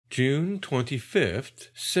June 25th,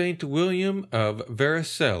 Saint William of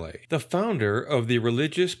Vercelli, the founder of the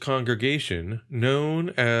religious congregation known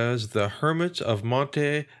as the Hermits of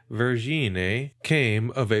Monte Vergine,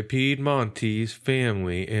 came of a Piedmontese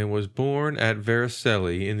family and was born at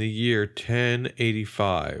Vercelli in the year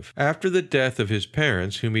 1085. After the death of his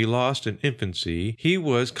parents, whom he lost in infancy, he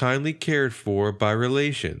was kindly cared for by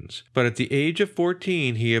relations, but at the age of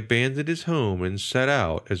 14 he abandoned his home and set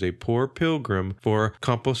out as a poor pilgrim for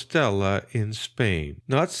Compostela in Spain.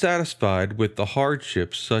 Not satisfied with the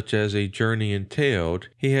hardships such as a journey entailed,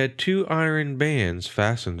 he had 2 iron bands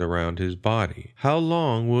fastened around his body. How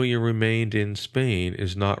long William remained in Spain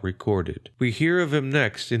is not recorded. We hear of him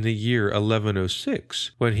next in the year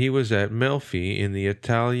 1106, when he was at Melfi in the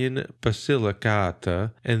Italian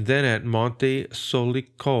Basilicata, and then at Monte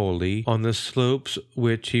Solicoli on the slopes,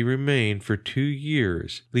 which he remained for 2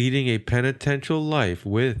 years, leading a penitential life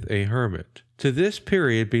with a hermit. To this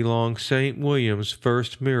period belongs St. William's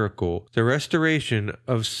first miracle, the restoration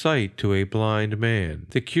of sight to a blind man.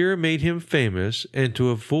 The cure made him famous, and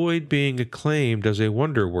to avoid being acclaimed as a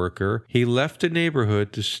wonder worker, he left the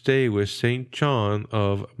neighborhood to stay with St. John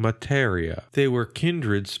of Matera. They were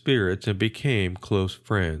kindred spirits and became close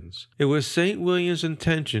friends. It was St. William's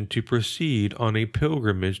intention to proceed on a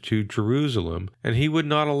pilgrimage to Jerusalem, and he would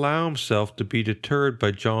not allow himself to be deterred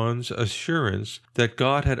by John's assurance that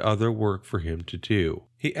God had other work for him to do.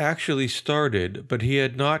 He actually started, but he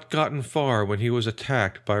had not gotten far when he was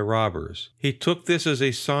attacked by robbers. He took this as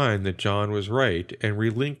a sign that John was right and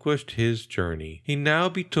relinquished his journey. He now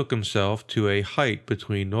betook himself to a height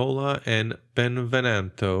between Nola and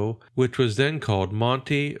Benevento, which was then called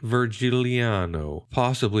Monte Vergiliano,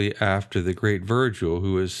 possibly after the great Virgil,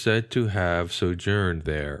 who is said to have sojourned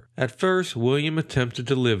there. At first, William attempted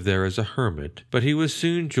to live there as a hermit, but he was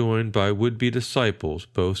soon joined by would-be disciples,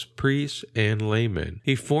 both priests and laymen.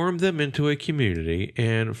 He formed them into a community,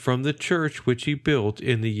 and from the church which he built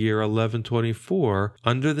in the year 1124,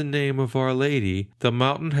 under the name of Our Lady, the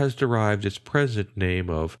mountain has derived its present name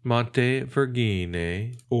of Monte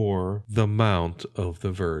Vergine, or the Mount of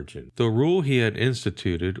the Virgin. The rule he had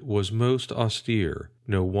instituted was most austere.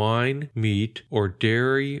 No wine, meat, or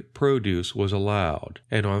dairy produce was allowed,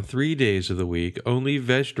 and on 3 days of the week only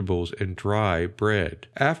vegetables and dry bread.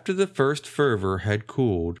 After the first fervor had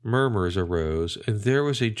cooled, murmurs arose, and there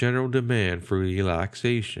was a general demand for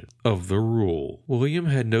relaxation of the rule. William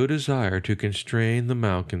had no desire to constrain the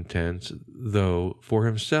malcontents, though for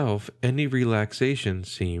himself any relaxation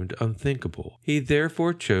seemed unthinkable. He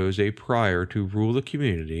therefore chose a prior to rule the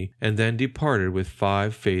community, and then departed with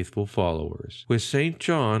 5 faithful followers. With St.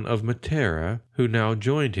 John of Matera, who now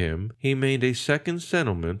joined him, he made a second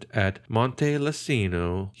settlement at Monte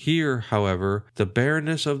Lassino. Here, however, the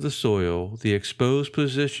barrenness of the soil, the exposed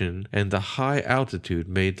position, and the high altitude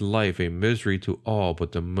made life a misery to all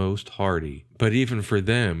but the most hardy. But even for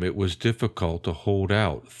them it was difficult to hold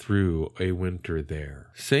out through a winter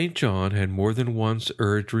there. St. John had more than once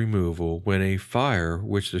urged removal when a fire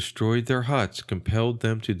which destroyed their huts compelled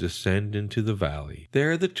them to descend into the valley.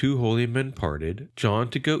 There the 2 holy men parted,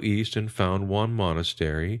 John to go east and found one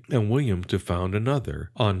monastery, and William to found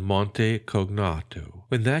another on Monte Cognato.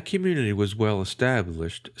 When that community was well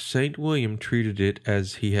established, St. William treated it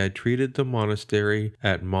as he had treated the monastery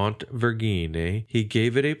at Monte Vergine. He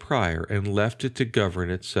gave it a prior and left it to govern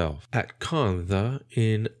itself. At Conda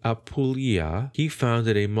in Apulia, he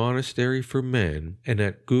founded a monastery for men, and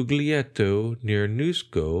at Guglietto near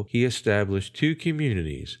Nusco, he established 2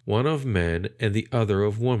 communities, one of men and the other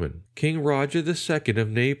of women. King Roger II of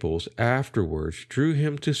Naples afterwards drew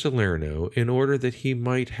him to Salerno in order that he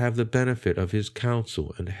might have the benefit of his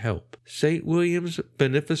counsel and help. St. William's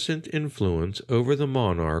beneficent influence over the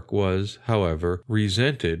monarch was, however,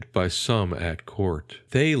 resented by some at court.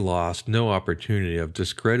 They lost no opportunity of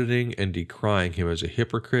discrediting and decrying him as a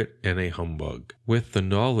hypocrite and a humbug. With the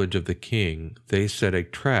knowledge of the king, they set a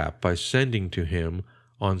trap by sending to him,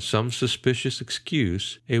 on some suspicious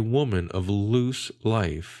excuse, a woman of loose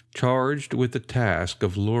life, charged with the task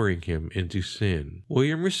of luring him into sin.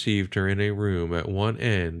 William received her in a room at one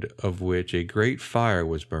end of which a great fire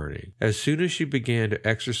was burning. As soon as she began to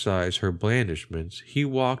exercise her blandishments, he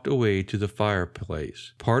walked away to the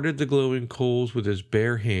fireplace, parted the glowing coals with his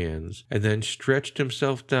bare hands, and then stretched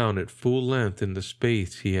himself down at full length in the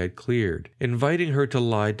space he had cleared, inviting her to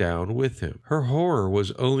lie down with him. Her horror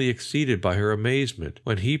was only exceeded by her amazement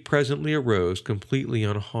when he presently arose completely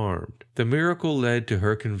unharmed. The miracle led to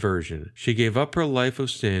her conversion. She gave up her life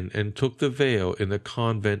of sin and took the veil in the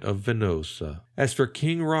convent of Venosa. As for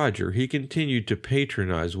King Roger, he continued to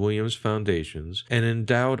patronize William's foundations and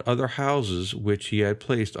endowed other houses which he had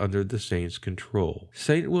placed under the saint's control.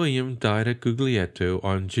 Saint William died at Guglielmo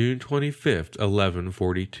on June 25,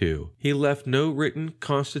 1142. He left no written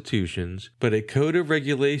constitutions, but a code of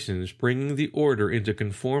regulations bringing the order into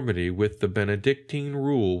conformity with the Benedictine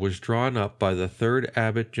rule was drawn up by the third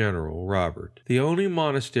Abbot General, Robert. The only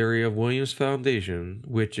monastery of William's foundation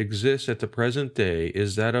which exists at the present day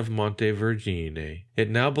is that of Monte Vergine. It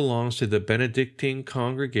now belongs to the Benedictine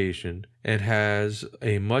congregation and has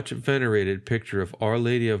a much venerated picture of Our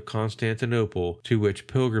Lady of Constantinople, to which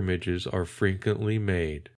pilgrimages are frequently made.